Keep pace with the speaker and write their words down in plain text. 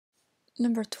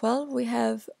Number 12, we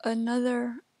have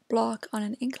another block on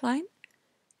an incline,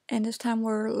 and this time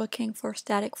we're looking for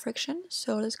static friction.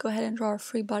 So let's go ahead and draw our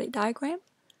free body diagram.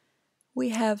 We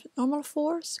have normal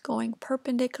force going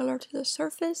perpendicular to the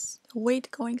surface, the weight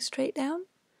going straight down,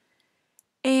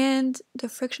 and the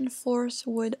friction force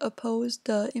would oppose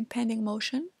the impending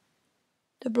motion.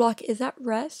 The block is at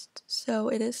rest, so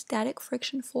it is static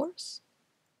friction force.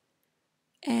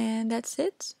 And that's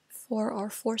it for our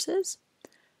forces.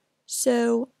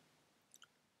 So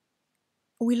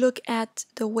we look at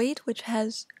the weight, which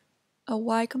has a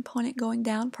y component going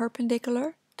down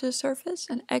perpendicular to the surface,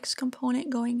 an x component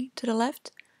going to the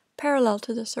left parallel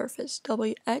to the surface,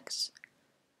 wx,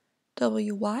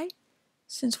 wy.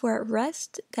 Since we're at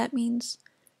rest, that means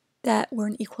that we're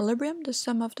in equilibrium. The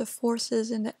sum of the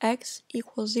forces in the x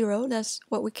equals 0. That's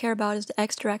what we care about, is the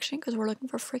x direction, because we're looking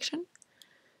for friction.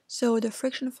 So the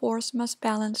friction force must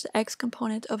balance the x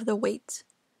component of the weight.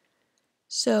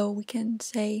 So we can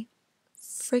say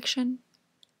friction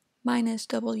minus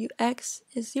wx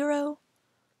is 0,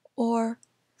 or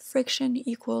friction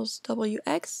equals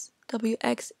wx.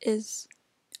 Wx is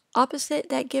opposite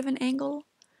that given angle,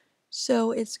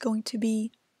 so it's going to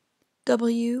be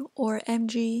w, or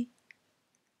mg,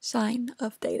 sine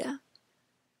of theta.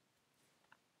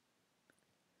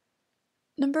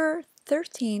 Number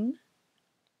 13.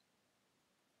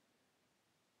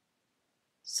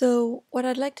 So what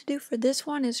I'd like to do for this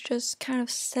one is just kind of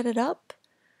set it up.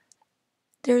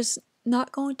 There's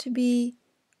not going to be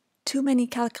too many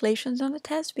calculations on the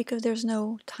test because there's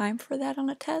no time for that on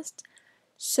the test.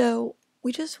 So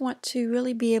we just want to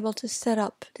really be able to set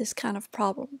up this kind of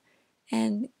problem.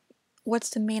 And what's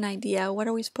the main idea? What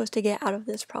are we supposed to get out of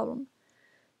this problem?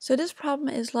 So this problem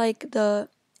is like the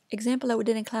example that we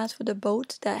did in class with the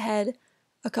boat that had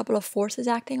a couple of forces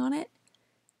acting on it.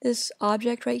 This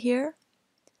object right here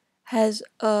has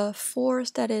a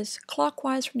force that is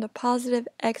clockwise from the positive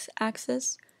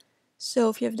x-axis. So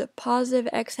if you have the positive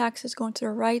x-axis going to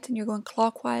the right and you're going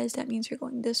clockwise, that means you're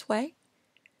going this way.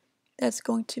 That's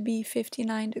going to be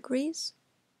 59 degrees.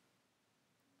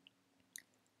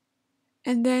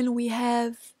 And then we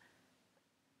have,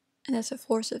 and that's a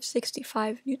force of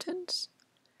 65 newtons.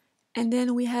 And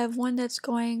then we have one that's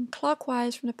going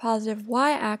clockwise from the positive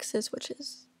y-axis, which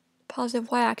is, the positive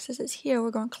y-axis is here.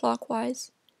 We're going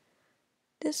clockwise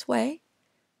this way.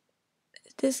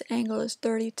 This angle is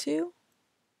 32,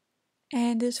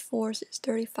 and this force is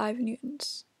 35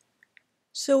 newtons.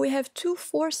 So we have two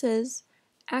forces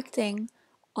acting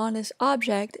on this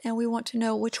object, and we want to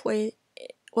know which way,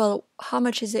 well, how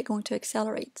much is it going to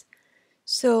accelerate.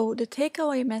 So the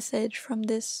takeaway message from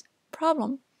this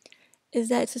problem is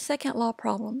that it's a second law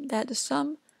problem, that the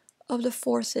sum of the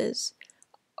forces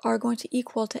are going to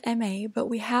equal to ma, but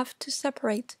we have to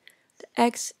separate the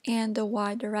x and the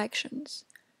y directions.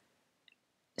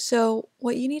 So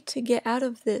what you need to get out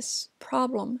of this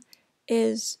problem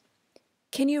is,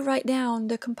 can you write down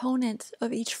the components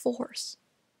of each force?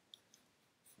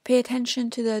 Pay attention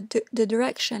to the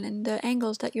direction and the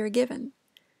angles that you're given.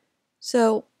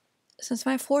 So since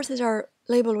my forces are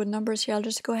labeled with numbers here, I'll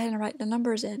just go ahead and write the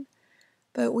numbers in.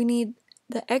 But we need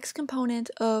the x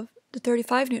component of the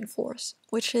 35 Newton force,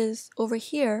 which is over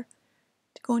here,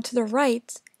 going to the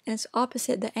right, and it's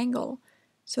opposite the angle.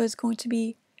 So it's going to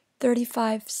be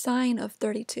 35 sine of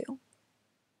 32.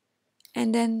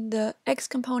 And then the x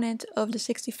component of the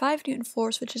 65 Newton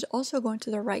force, which is also going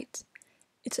to the right,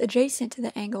 it's adjacent to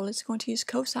the angle, it's going to use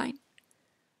cosine,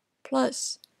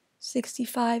 plus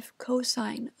 65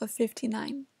 cosine of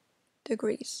 59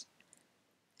 degrees.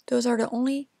 Those are the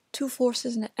only two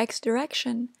forces in the x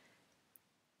direction.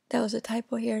 That was a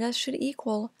typo here. That should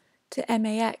equal to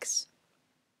max.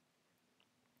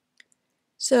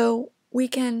 So we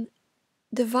can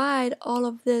divide all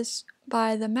of this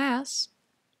by the mass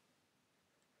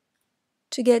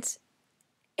to get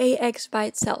ax by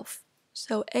itself.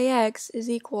 So ax is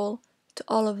equal to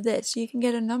all of this. You can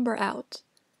get a number out.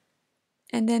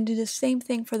 And then do the same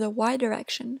thing for the y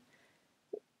direction.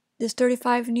 This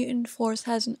 35 Newton force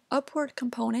has an upward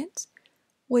component,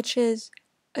 which is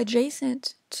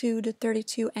adjacent to the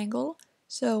 32 angle.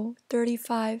 So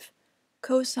 35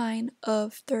 cosine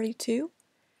of 32.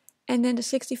 And then the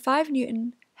 65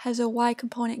 Newton has a y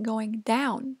component going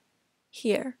down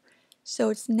here. So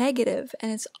it's negative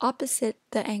and it's opposite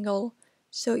the angle.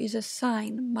 So it uses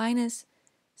sine, minus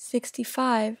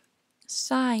 65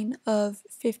 sine of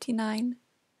 59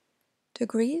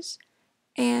 degrees.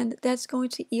 And that's going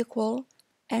to equal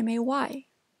may.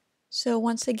 So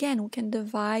once again, we can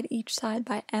divide each side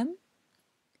by m.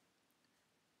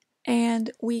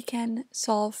 And we can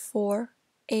solve for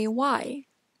ay.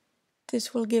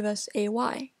 This will give us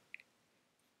ay.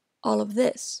 all of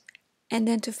this. And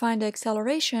then to find the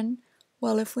acceleration,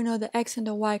 well, if we know the x and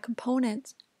the y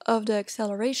components of the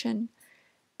acceleration,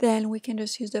 then we can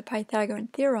just use the Pythagorean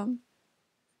theorem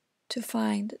to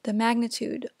find the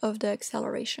magnitude of the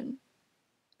acceleration.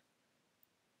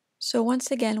 So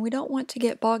once again, we don't want to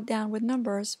get bogged down with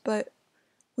numbers, but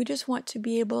we just want to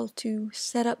be able to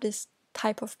set up this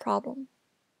type of problem.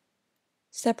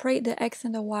 Separate the x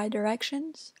and the y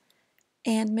directions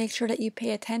and make sure that you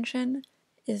pay attention.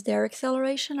 Is their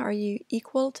acceleration, are you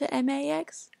equal to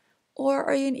max? Or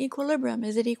are you in equilibrium?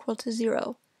 Is it equal to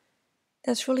 0?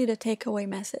 That's really the takeaway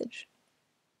message.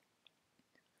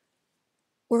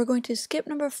 We're going to skip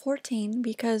number 14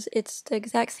 because it's the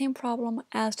exact same problem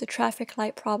as the traffic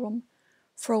light problem,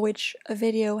 for which a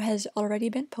video has already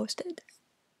been posted.